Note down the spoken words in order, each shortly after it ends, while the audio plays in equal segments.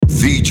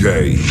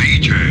DJ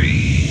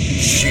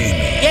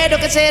Shimi. Quiero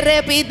que se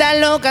repita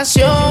la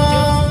ocasión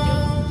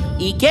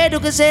y quiero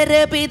que se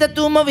repita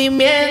tu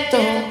movimiento.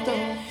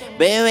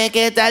 Bebé,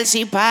 ¿qué tal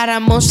si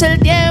paramos el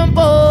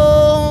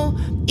tiempo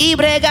y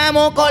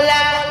bregamos con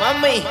la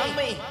mami?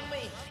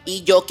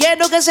 Y yo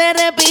quiero que se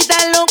repita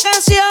la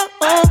ocasión.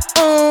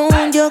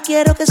 Yo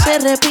quiero que se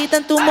repita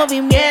en tu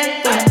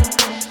movimiento.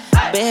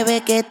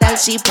 Bebé, ¿qué tal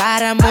si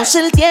paramos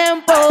el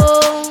tiempo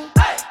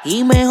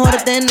y mejor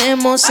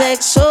tenemos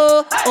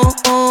sexo?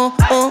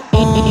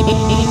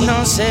 Y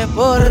no sé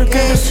por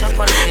qué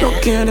no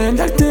quieren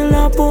darte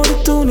la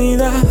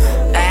oportunidad.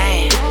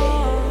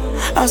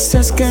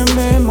 Haces que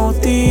me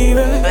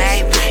motive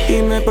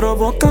y me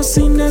provoca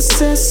sin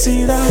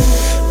necesidad.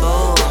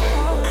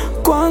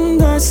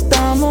 Cuando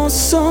estamos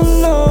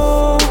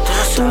solos,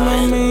 tú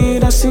me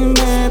miras y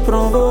me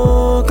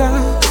provocas.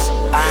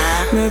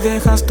 Me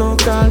dejas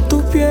tocar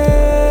tu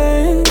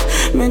piel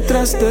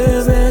mientras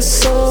te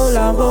beso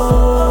la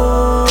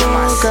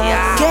boca.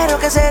 Quiero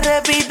que se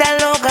repita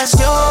la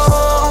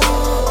ocasión.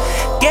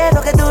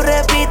 Quiero que tú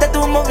repitas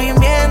tu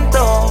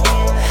movimiento.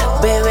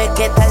 Bebé,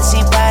 ¿qué tal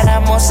si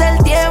paramos el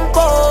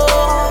tiempo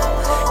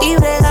y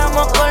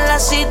bregamos con la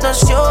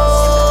situación?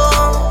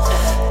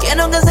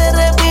 Quiero que se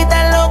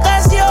repita la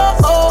ocasión.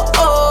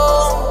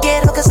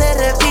 Quiero que se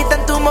repita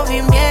en tu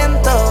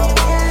movimiento.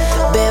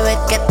 Bebé,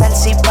 ¿qué tal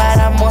si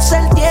paramos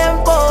el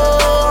tiempo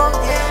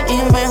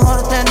y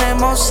mejor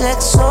tenemos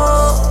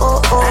sexo?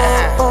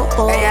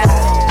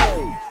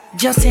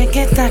 Yo sé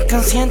que estás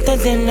consciente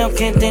de lo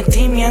que de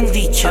ti me han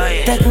dicho.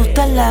 Te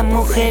gustan las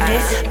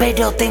mujeres,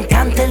 pero te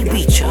encanta el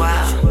bicho.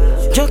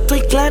 Yo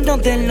estoy claro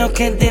de lo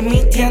que de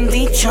mí te han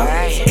dicho,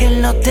 que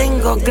lo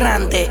tengo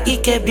grande y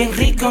que bien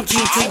rico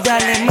chicho. Y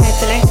dale,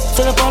 métele,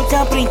 solo por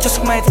capricho,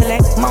 métele.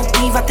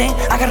 Motívate,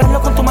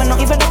 agárralo con tu mano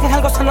y verás que es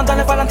algo sano.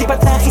 Dale para adelante y para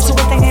atrás y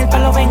súbete en el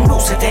palo, ven,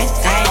 lúcete.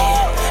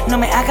 No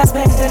me hagas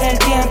perder el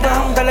tiempo,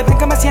 dale ven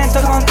que me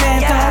siento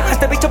contento.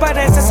 Este bicho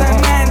parece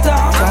cemento.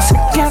 Yo sé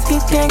que a ti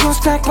te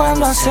gusta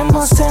cuando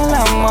hacemos el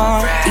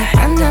amor y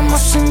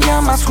prendemos en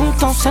llamas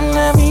juntos en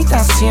la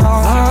habitación.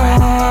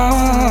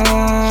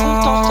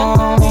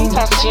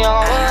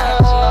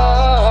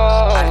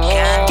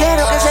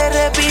 Quiero que se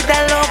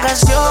repita la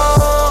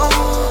ocasión.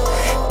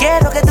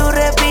 Quiero que tú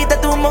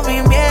repitas tu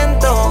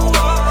movimiento.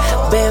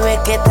 Bebé,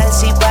 ¿qué tal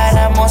si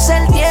paramos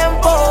el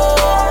tiempo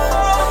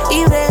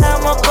y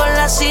bregamos con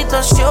la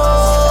situación?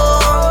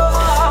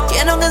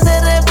 Quiero que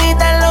se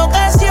repita la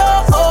ocasión.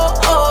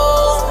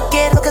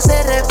 Quiero que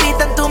se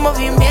repita en tu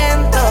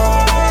movimiento.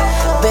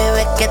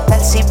 Bebé, ¿qué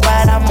tal si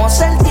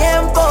paramos el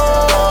tiempo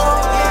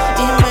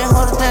y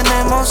mejor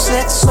tenemos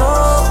sexo?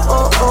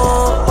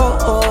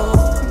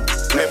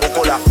 Me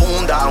busco la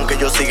funda, aunque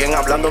ellos siguen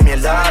hablando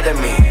mierda de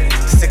mí.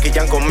 Se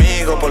quillan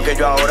conmigo porque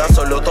yo ahora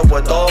solo topo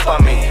es todo pa'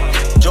 mí.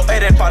 Yo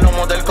era el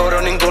palomo del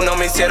coro, ninguno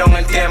me hicieron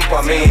el tiempo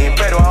a mí.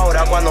 Pero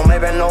ahora cuando me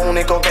ven lo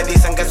único que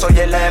dicen que soy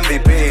el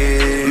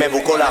MVP. Me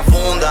busco la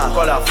funda,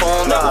 con la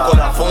funda, me busco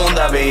la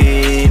funda,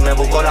 vi. Me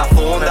busco la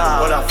funda,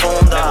 con la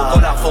funda, me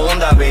busco la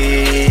funda,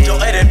 vi. Yo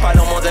era el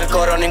palomo del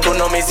coro,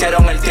 ninguno me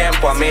hicieron el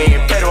tiempo a mí.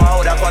 Pero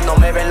ahora cuando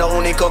me ven lo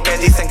único que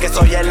dicen que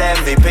soy el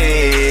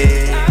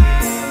MVP.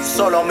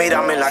 Solo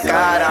mírame en la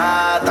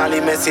cara, tal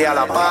y Messi a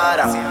la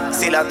para.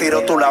 Si la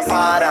tiro tú la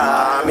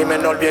para, mi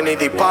menor viene y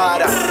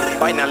dispara.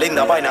 Vaina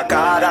linda, vaina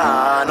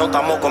cara, no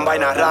estamos con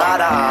vainas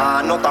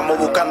raras. No estamos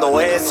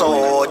buscando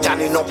eso, ya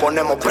ni nos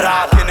ponemos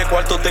bravos. Tiene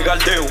cuartos de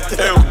galdeo,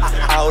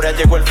 ahora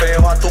llegó el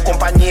feo, a tu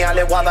compañía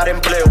le voy a dar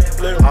empleo.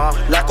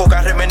 La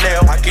coca remeneo,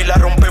 aquí la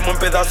rompemos en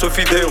pedazos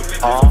de fideo.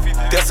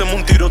 Te hacemos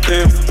un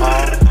tiroteo.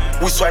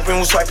 We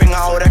swiping,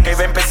 ahora que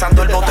va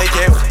empezando el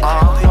botelleo.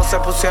 No se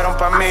pusieron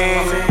pa'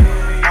 mí.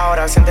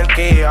 Ahora siente el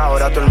ki,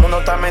 ahora todo el mundo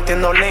está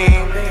metiendo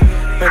lean,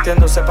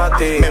 metiéndose pa'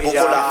 ti. Me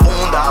busco la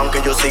funda, aunque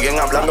ellos siguen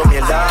hablando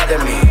mierda de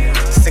mí.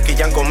 Se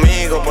quillan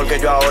conmigo porque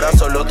yo ahora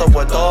solo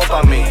topo es todo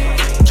pa' mí.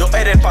 Yo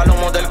era el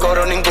palomo del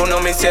coro, ninguno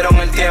me hicieron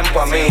el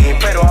tiempo a mí.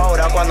 Pero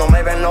ahora cuando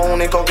me ven lo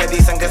único que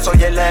dicen que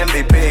soy el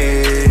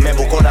MVP. Me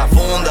busco la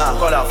funda,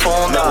 con la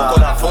funda, me busco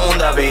la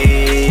funda,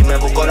 vi. Me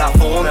busco la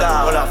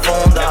funda, con la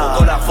funda, me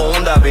busco la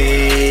funda,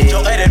 vi.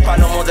 Yo era el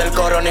palomo del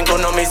coro,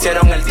 ninguno me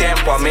hicieron el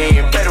tiempo a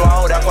mí. Pero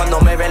ahora cuando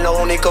me ven lo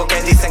único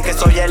que dicen que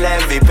soy el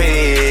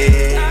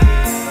MVP.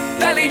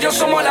 Dale y yo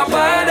somos la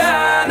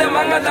para, de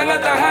manga tanga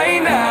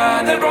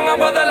tajaina, del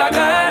Bronx a de la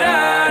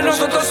cara,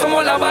 nosotros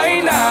somos la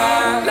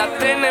vaina. La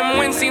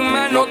tenemos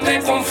encima, no te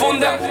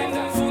confundas.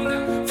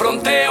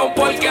 Fronteo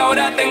porque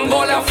ahora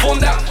tengo la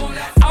funda.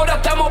 Ahora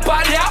estamos para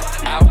allá,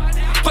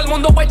 todo el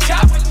mundo huecha.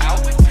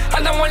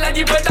 Andamos en la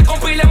jipeta con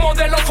pile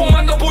modelo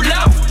fumando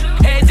burlao.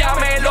 Ella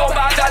me lo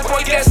va a dar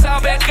porque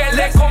sabe que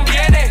le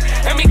conviene.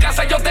 En mi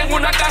casa yo tengo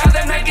una caja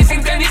de Nike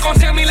sin tenis con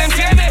 100,000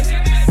 encienes.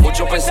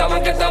 Muchos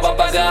pensaban que estaba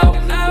apagado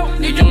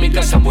y yo en mi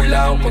casa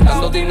burlao,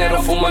 contando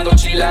dinero, fumando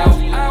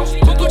chilao. lado,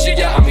 con tu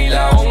chilla a mi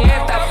lado. Con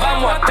esta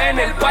vamos a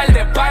tener par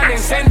de pan en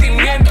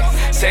sentimientos.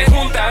 Se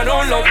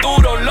juntaron los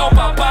duros, los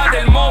papás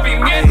del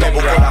movimiento. Me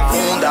busco la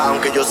funda,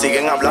 aunque ellos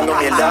siguen hablando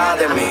mierda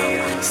de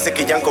mí. Se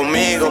quillan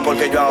conmigo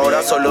porque yo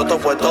ahora solo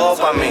fue todo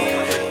pa' mí.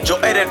 Yo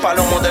era el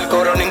palomo del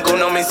coro,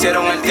 ninguno me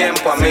hicieron el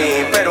tiempo a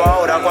mí. Pero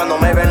ahora cuando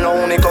me ven lo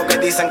único que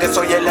dicen que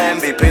soy el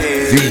MVP.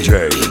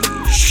 DJ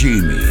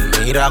Shimi.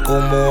 Mira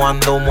cómo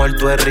ando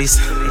muerto de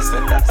risa.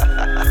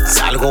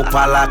 Salgo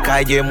pa' la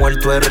calle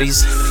muerto de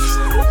risa.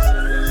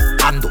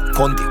 Ando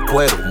con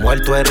cuero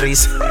muerto de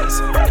risa.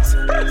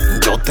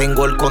 Yo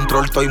tengo el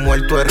control, estoy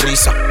muerto de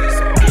risa.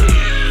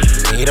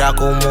 Mira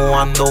cómo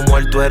ando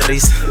muerto de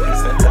risa.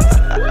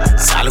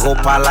 Salgo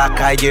pa' la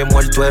calle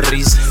muerto de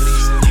risa.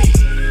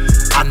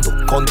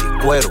 Ando con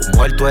cuero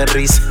muerto de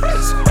risa.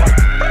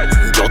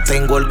 Yo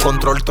tengo el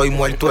control, estoy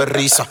muerto de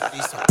risa.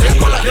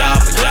 Tengo la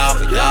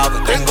llave,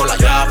 tengo la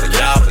llave.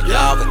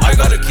 I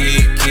got a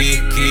key,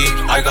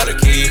 I got a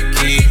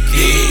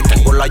key.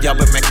 Tengo la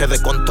llave, me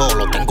quedé con todo.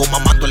 Lo tengo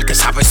mamando, el que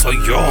sabe soy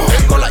yo.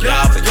 Tengo la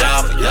llave,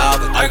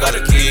 I got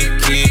a key.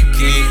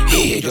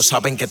 Y ellos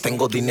saben que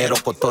tengo dinero,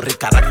 cotorra y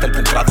carácter para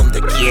entrar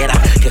donde quiera.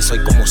 Que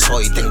soy como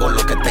soy, tengo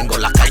lo que tengo.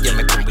 La calle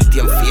me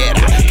convirtió en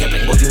fiera. Que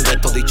vengo de un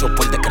reto dicho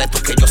por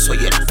decreto, que yo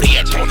soy el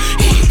prieto.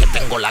 Y que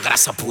tengo la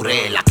grasa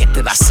puré, la que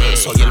te da sed.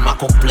 Soy el más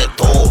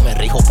completo, me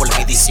rijo por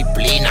mi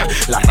disciplina.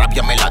 La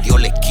rabia me la dio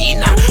la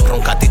esquina.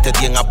 Ronca a ti te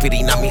di en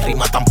aspirina, mi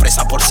rima tan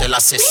presa por ser la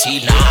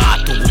asesina.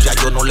 A tu bulla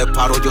yo no le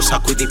paro, yo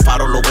saco y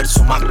disparo los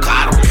versos más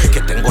caros.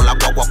 Que tengo la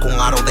guagua con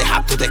aro,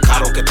 deja tu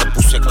descaro que te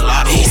puse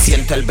claro. Y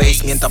siente el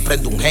bass mientras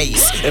prendo un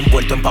haze,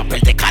 envuelto en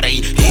papel de carey.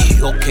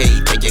 Y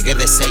ok, te llegué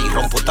de 6,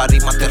 rompo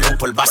tarima, te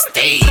rompo el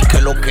backstage.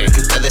 Que lo que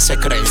ustedes se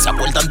creen, se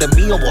acuerdan de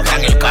mí o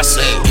borran el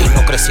cassette. Y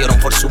no crecieron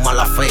por su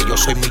mala fe, yo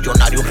soy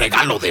millonario, un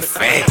regalo de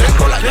fe.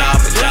 Tengo la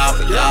llave,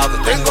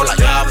 tengo la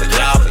llave.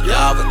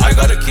 I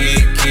got a key,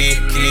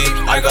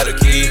 I got a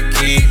key.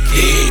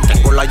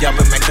 Tengo la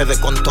llave, me quedé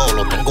con todo.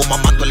 Lo tengo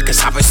mamando, el que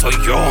sabe soy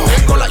yo.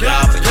 Tengo la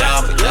llave,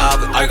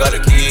 I got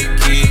a key.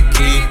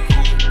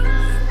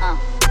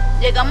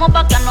 Llegamos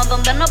bacanos,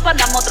 donde nos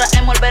paramos,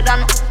 traemos el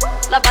verano.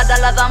 La pata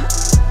la damos.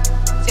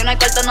 Si no hay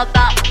cuarto no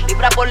estamos,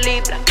 libra por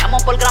libra, gramo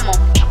por gramo.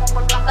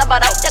 Está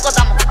parado, te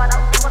acotamos.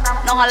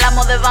 Nos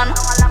jalamos de vano.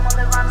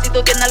 Si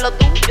tú tienes lo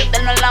tuyo,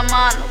 tenlo en la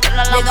mano.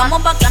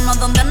 Llegamos bacanos,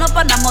 donde nos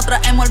paramos,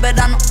 traemos el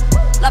verano.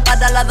 La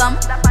pata la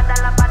damos.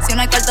 Si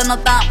no hay cuarto no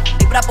estamos,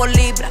 libra por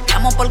libra,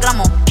 gramo por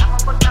gramo.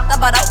 Está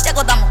parado, te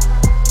acotamos.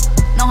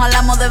 Nos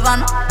jalamos de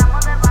vano.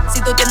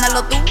 Si tú tienes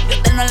lo tuyo,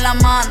 tenlo en la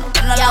mano.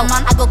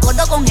 Hago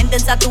coro con gente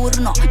en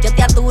Saturno. Yo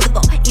te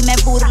aturdo y me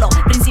burlo.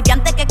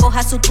 Principiante que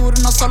coja su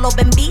turno, solo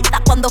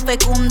bendita cuando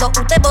fecundo.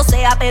 Usted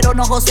vocea pero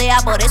no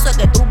josea, por eso es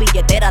que tu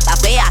billetera está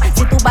fea.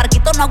 Si tu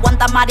barquito no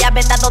aguanta marea,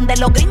 vete a donde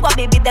los gringos a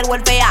vivir del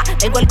welfare.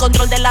 Tengo el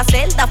control de la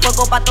celda,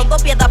 fuego pa' todo,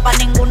 piedra pa'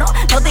 ninguno.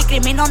 No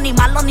discrimino ni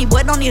malo, ni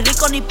bueno, ni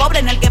rico, ni pobre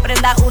en el que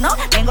prenda uno.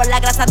 Tengo la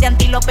grasa de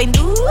antílope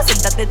hindú.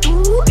 Siéntate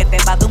tú, que te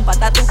va de un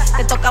patatú.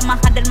 Te toca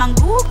manjar del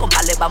mangú, con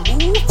vale bambú.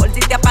 Por si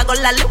te apago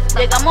la luz.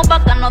 Llegamos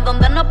bacanos,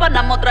 donde nos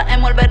paramos,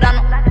 traemos el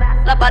verano.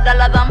 La pata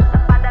la damos.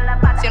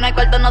 Si no hay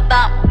cuarto no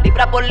estamos,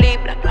 libra por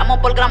libra,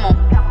 gramo por gramo.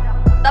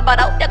 Está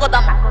parado, te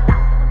acotamos.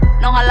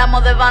 Nos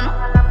jalamos de vano.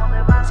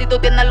 Si tú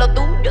tienes lo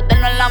tuyo,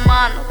 tenlo en la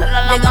mano.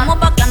 Llegamos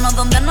bacanos,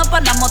 donde nos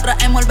paramos,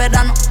 traemos el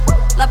verano.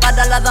 La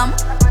pata la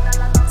damos.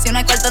 Si no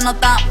hay cuarto no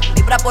estamos,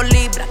 libra por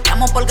libra,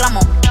 gramo por gramo.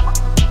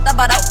 Está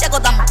parado, te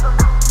acotamos.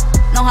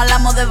 Nos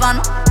jalamos de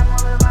vano.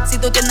 Si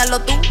tú tienes lo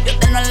tuyo,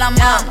 tenlo en la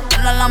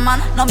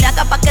mano, No me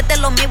hagas pa' que te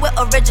lo mío es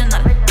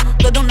original.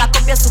 Tú eres una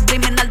copia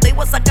subliminal. Doy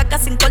guasacaca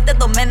sin corte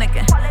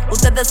doméneque.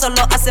 Ustedes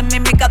solo hacen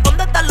mímica.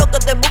 ¿Dónde está lo que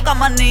te busca,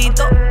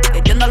 manito?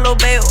 Que yo no lo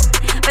veo.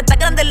 Esta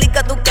grande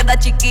liga, tú quedas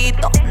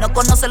chiquito. No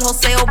conoce el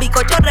joseo,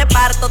 bicocho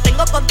reparto.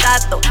 Tengo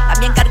contacto,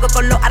 también cargo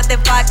con los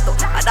artefactos.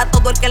 Para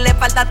todo el que le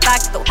falta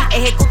tacto.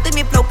 Ejecuto y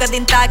mi flow queda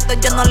intacto.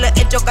 Yo no le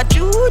echo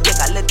cachú,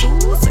 llegale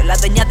tú. Soy la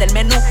dueña del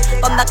menú.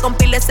 Onda con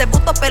pile ese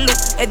buto pelú.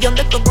 Es de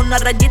donde tuvo una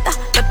rayita.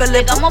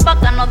 Llegamos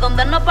bacanos,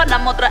 donde nos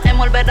paramos,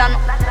 traemos el verano.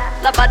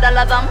 La pata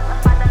la damos.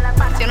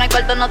 Si no hay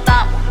cuarto no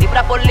estamos,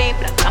 libra por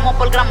libra, gramo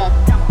por gramo.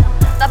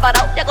 Está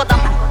parado, te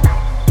acotamos.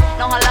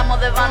 Nos jalamos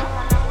de vano.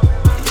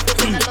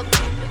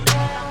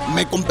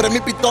 Me compré mi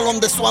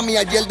pistolón de Swami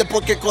ayer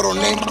después que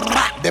coroné.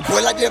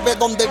 Después la llevé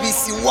donde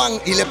BC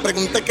One y le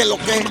pregunté qué lo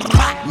que.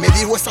 Me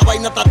dijo esa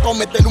vaina trató,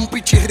 meterle un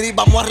pichirri,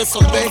 vamos a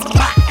resolver.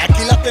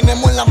 Aquí la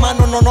tenemos en la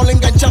mano, no le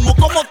enganchamos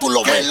como tú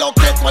lo ves. Lo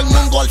que todo el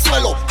mundo al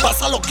suelo,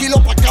 pasa los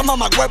kilos pa' acá,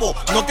 mamá huevo.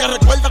 No te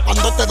recuerdas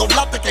cuando te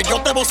doblaste que yo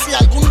te vocé,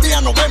 algún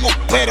día nos vemos.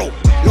 Pero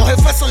los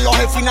jefes son los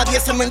jefes y nadie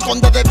se me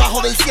esconde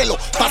debajo del cielo.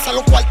 Pasa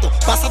los cuartos,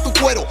 pasa tu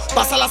cuero,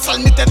 pasa la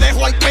salma y te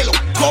dejo al pelo.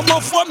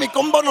 ¿Cómo fue? Mi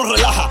combo nos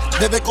relaja.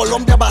 Desde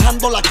Colombia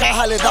bajando la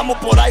caja, le damos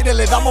por aire,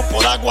 le damos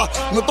por agua.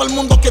 No todo el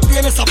mundo que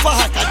tiene esa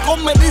faja.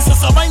 Calcón me dice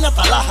esa vaina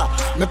talaja.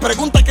 Me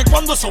pregunta que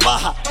cuándo eso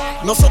baja.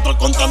 Nosotros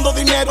contando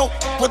dinero,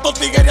 puestos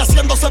tigres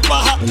haciéndose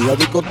paja. En la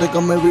discoteca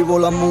me vivo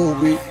la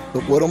movie,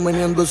 los cueros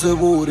meneando ese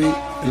booty.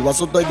 El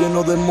vaso está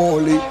lleno de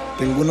molly.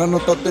 Tengo una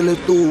nota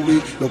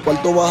Teletubby. Los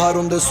cuartos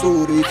bajaron de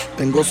Suri.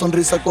 Tengo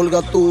sonrisa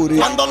colgaturi.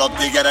 Cuando los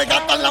tigres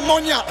gastan la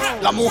moña,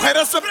 las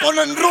mujeres se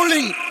ponen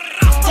ruling.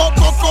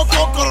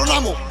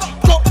 Coronamos.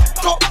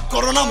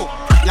 Coronamos.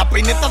 La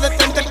peineta de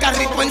frente, el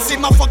carrito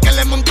encima fue que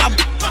le montamos.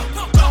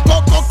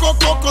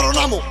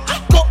 Coronamos.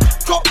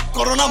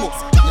 Coronamos.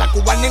 La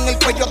cubana en el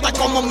cuello está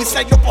como mi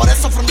sello, por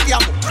eso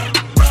fronteamos.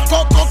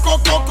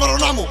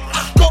 Coronamos.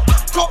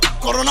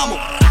 Coronamos.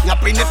 La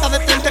peineta de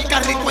frente, el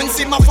carrito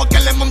encima fue que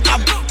le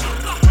montamos.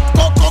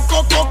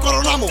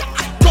 Coronamos.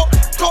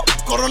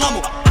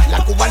 Coronamos.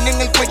 La cubana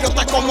en el cuello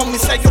está como mi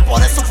sello,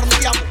 por eso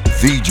fronteamos.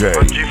 DJ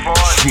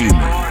Shimi.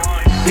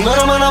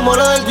 Primero me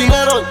enamoré del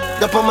dinero,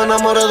 después me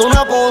enamoré de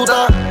una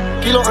puta.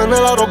 Kilos en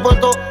el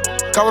aeropuerto,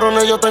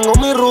 cabrones yo tengo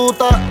mi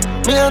ruta.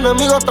 Mis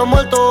enemigos están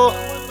muertos,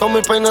 con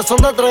mis peines son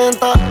de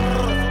 30.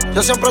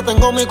 Yo siempre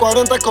tengo mi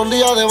 40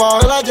 escondida debajo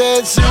de la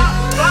jersey.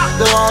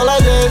 Debajo de la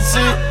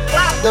jersey,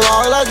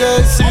 debajo de la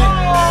jersey.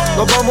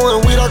 Nos vamos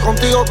en huira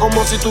contigo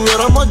como si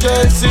tuviéramos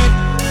jersey.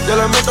 Yo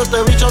le meto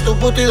este bicho a tu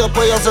puta y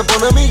después ya se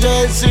pone mi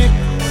jersey.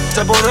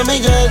 Se pone mi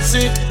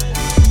jersey.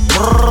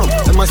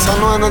 El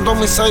maizano en el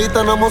 2006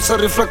 tenemos ese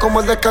rifle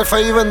como el de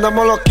Scarface y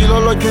vendemos los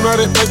kilos, los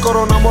United States.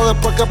 Coronamos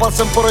después que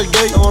pasen por el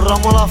gate.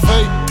 Borramos la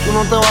fake. Tú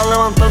no te vas a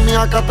levantar, mi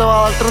acá te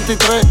va a dar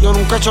 33. Yo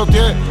nunca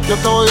choteé, yo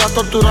te voy a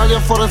torturar y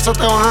en forense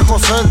te van a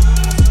coser.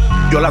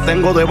 Yo la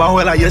tengo debajo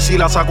de la jersey,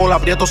 la saco, la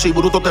aprieto si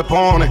bruto te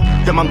pone.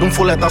 Te mando un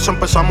fuletazo,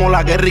 empezamos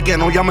la guerra y que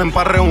no llamen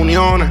pa'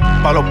 reuniones.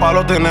 Pa' los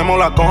palos tenemos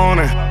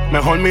lacones,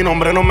 mejor mi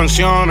nombre no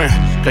menciones.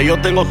 Que yo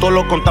tengo todos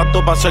los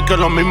contactos para hacer que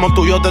los mismos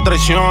tuyos te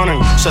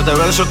traicionen. Se te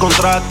vence el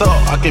contrato,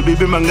 aquí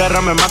vivimos en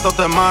guerra, me mato,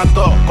 te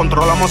mato.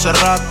 Controlamos hace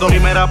rato,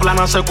 primera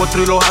plana,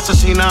 secuestro y los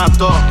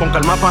asesinatos. Con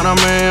calma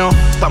panameo,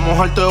 estamos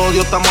alto de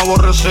odio, estamos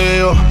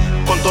aborrecidos.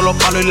 Con todos los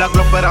palos y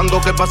lacros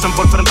esperando que pasen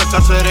por frente al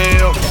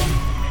casereo.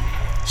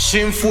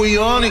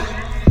 ShimiNyc.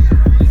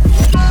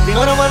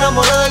 Primero me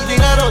enamoré del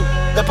dinero,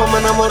 después me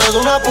enamoré de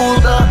una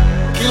puta.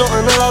 Kilos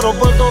en el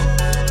aeropuerto,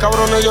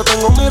 cabrones yo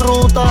tengo mi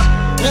ruta.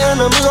 Mis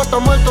enemigos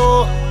están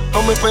muertos,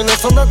 con mis peines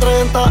son de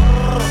 30.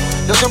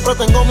 Yo siempre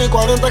tengo mi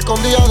 40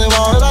 escondida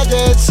debajo de la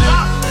jersey.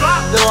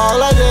 Debajo de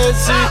la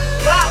jersey,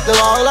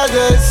 debajo de la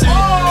jersey.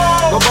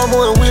 Nos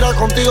vamos en huira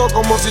contigo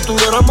como si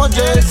tuviéramos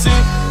jersey.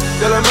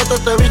 Yo le meto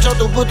este bicho a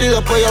tu puta y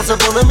después ya se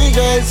pone mi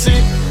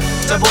jersey.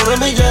 Se pone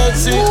mi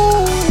jersey.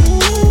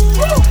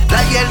 La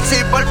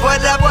jersey por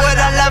fuera,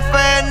 fuera, la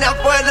fena,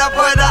 fuera,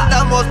 fuera.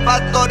 Estamos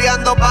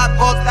pastoreando pa'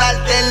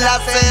 acostarte en la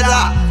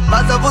acera.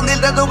 Vas a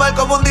fundirte tu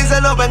barco,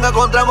 fundirse, no venga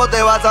contramos,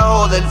 te vas a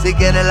joder. Si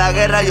quieres la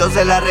guerra yo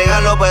se la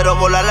regalo, pero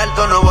volar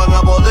alto no van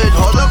a poder.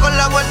 Jodo con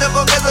la muerte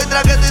porque soy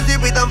traqueto y si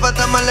pitan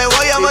fantasmas le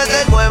voy a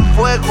meter. Si en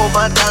fuego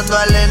matando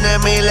al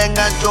enemigo, le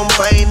engancho un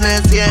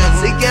peine 100.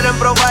 Si quieren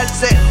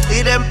probarse,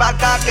 tiren pa'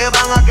 acá que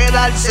van a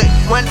quedarse.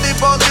 Muerto y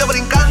podio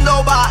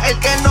brincando va, el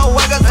que no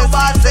juegue su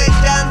base.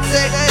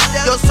 Chance,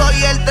 yo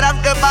soy el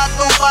tranque pa'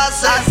 tu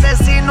base.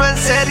 Asesino en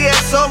serie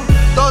son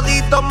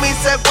toditos mis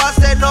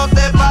secuaces, no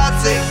te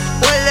pases.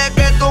 Puede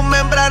que tu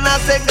membrana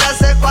se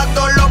crece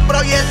cuando los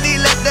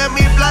proyectiles de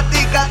mi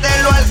plática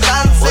te lo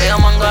alcance. Voy a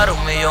mangar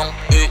 1 millón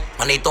y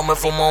manito me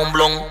fumo un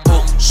blon.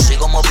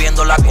 Sigo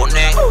moviendo la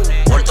cone,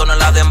 por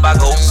tonelada en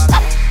vagón.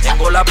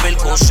 Tengo la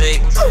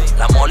percusión,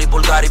 la moli,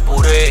 pulgar y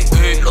puré.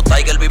 Los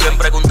Tigers viven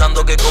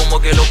preguntando que cómo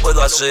que lo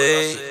puedo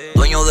hacer.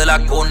 Dueño de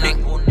la cone,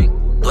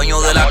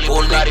 dueño de la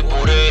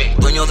cone,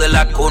 dueño de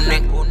la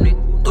cone,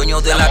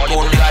 dueño de la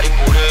cone,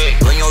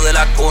 dueño de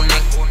la cone,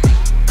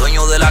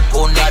 dueño de la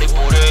cone.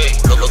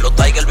 Los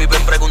Tigers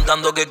viven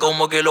preguntando que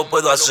cómo que lo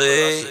puedo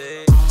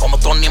hacer. Como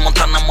Tony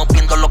Montana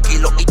moviendo los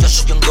kilos y yo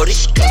soy un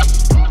gorila.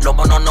 Los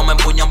bonos no me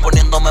empuñan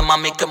poniéndome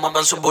mami que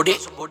muevan su booty.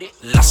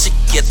 La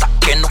psiquieta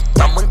que no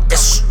estamos en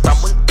eso,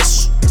 estamos en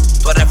eso.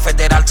 Tú eres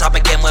federal,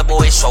 sabes que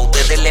muevo eso. A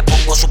ustedes le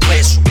pongo su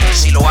peso.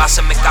 Si lo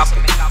hacen me escapo.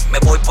 Me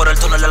voy por el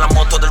túnel de la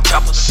moto del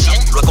Chapo.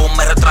 Luego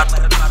me retrato.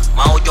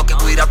 Mao yo que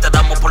cuida te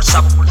damos por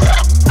sapo.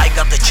 I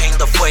got the chain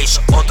the face.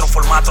 Otro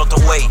formato, otro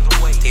way.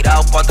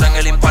 Tirado pa' atrás en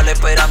el impal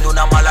esperando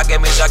una mala que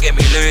me saque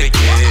mi leche.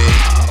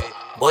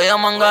 Voy a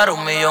mangar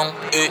 1 millón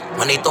y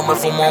manito me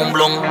fumo un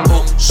blon.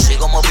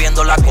 Sigo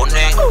moviendo la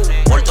cone,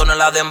 por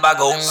tonelada en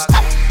vagón.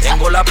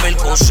 Tengo la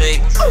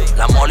percusión,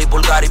 la moli,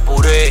 pulgar y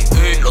puré.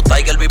 Los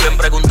Tigers viven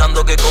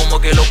preguntando que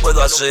cómo que lo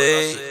puedo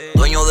hacer.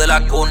 Dueño de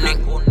la cone,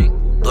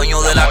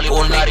 dueño de la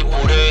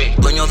cone,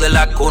 dueño de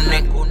la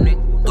cone,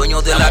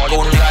 dueño de la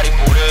cone,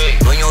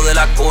 dueño de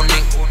la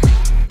cone,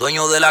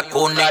 dueño de la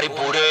cone.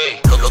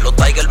 Los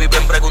Tigers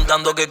viven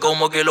preguntando que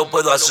cómo que lo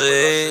puedo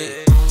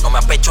hacer. No me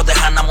apecho de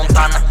Hannah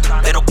Montana,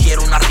 pero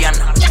quiero una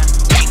Rihanna.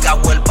 Diga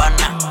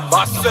huelvana.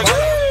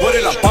 Tú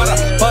eres la para.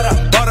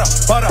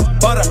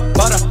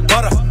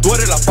 Tú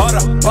eres la para.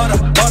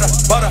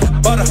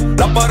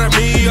 La para es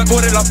mía, tú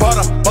eres la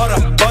para.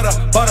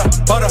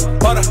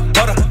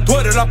 Tú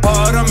eres la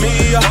para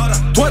mía,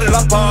 tú eres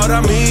la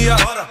para mía.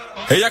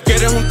 Ella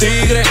quiere un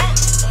tigre,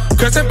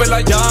 que siempre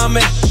la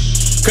llame.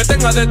 Que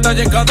tenga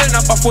detalle,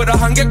 cadena pa' afuera,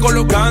 jangue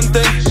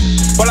colocante.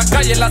 Por la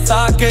calle la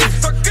saque.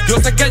 Yo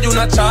sé que hay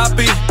una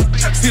chapi.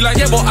 Si la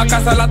llevo a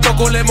casa la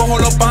toco, le mojo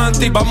los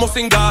panties. Vamos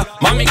sin gas,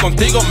 mami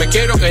contigo me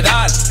quiero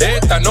quedar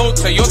esta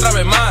noche y otra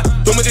vez más.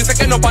 Tú me dices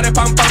que no pare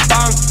pam pam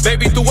pam.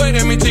 Baby tú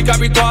eres mi chica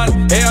habitual.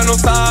 Ella no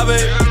sabe,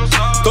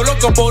 todo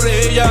loco por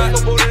ella.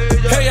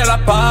 Ella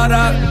la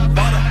para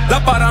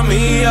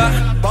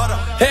mía.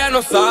 Ella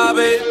no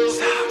sabe,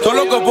 todo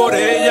loco por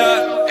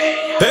ella.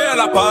 Ella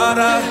la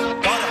para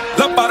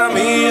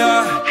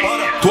mía.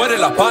 Tú eres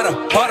la para.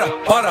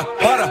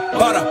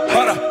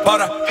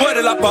 Tú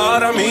eres la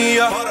para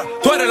mía.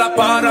 Tú eres la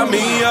para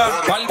mía.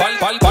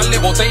 Par de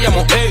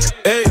botellamos,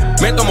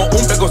 me tomo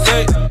un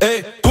pecosé,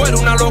 Tú eres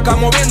una loca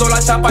moviendo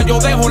la chapa, yo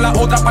dejo la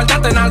otra parte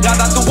de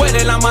nalgada. Tú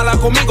eres la mala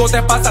conmigo,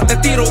 te pasa, te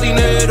tiro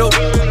dinero.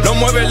 Lo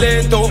mueves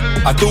lento,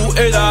 a tu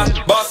edad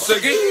vas a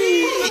seguir.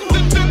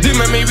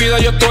 Dime mi vida,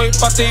 yo estoy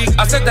pa' ti.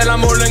 Hacerte el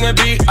amor en el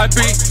VIP.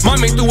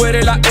 Mami, tú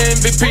eres la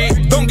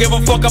MVP. Don't give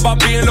a fuck about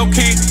being low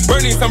key.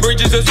 Burning some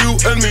bridges, just you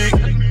and me.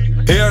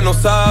 Ella no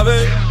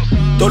sabe,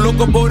 todo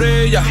loco por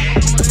ella.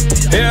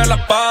 Ella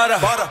la para.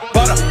 Ella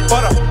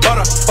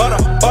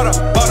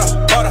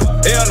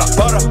la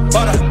para.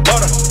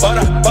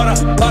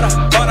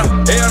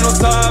 Ella no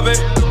sabe,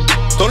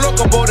 todo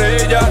loco por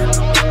ella.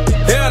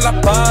 Ella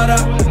la para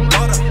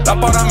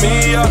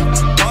mía.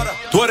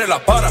 Tú eres la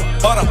para.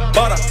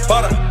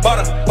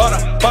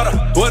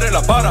 Tú eres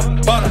la para.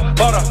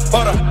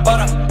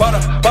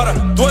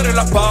 Tú eres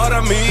la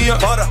para mía.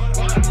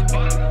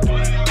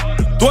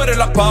 Tú eres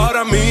la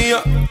para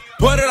mía.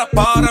 Tú eres la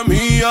para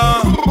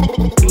mía.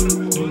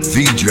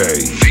 DJ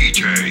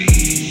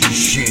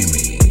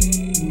Shimi.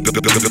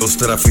 Los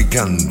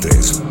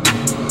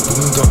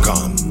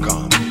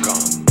traficantes.com